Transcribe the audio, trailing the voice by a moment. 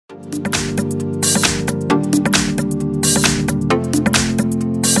Here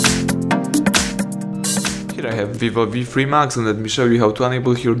I have VIVO V3Max, and let me show you how to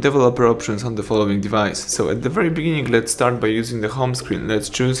enable your developer options on the following device. So at the very beginning, let's start by using the home screen. Let's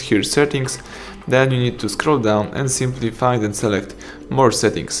choose here settings, then you need to scroll down and simply find and select more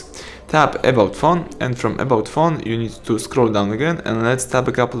settings. Tap about phone, and from about phone you need to scroll down again, and let's tap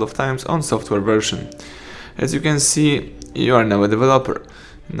a couple of times on software version. As you can see, you are now a developer.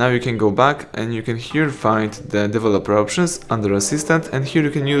 Now you can go back and you can here find the developer options under assistant, and here you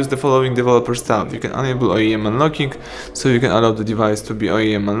can use the following developer stuff. You can enable OEM unlocking, so you can allow the device to be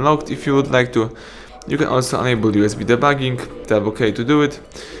OEM unlocked if you would like to. You can also enable USB debugging, tap OK to do it,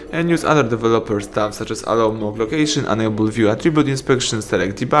 and use other developer stuff such as allow mock location, enable view attribute inspection,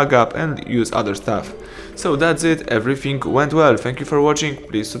 select debug app, and use other stuff. So that's it, everything went well. Thank you for watching,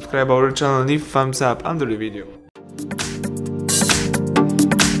 please subscribe our channel, leave thumbs up under the video.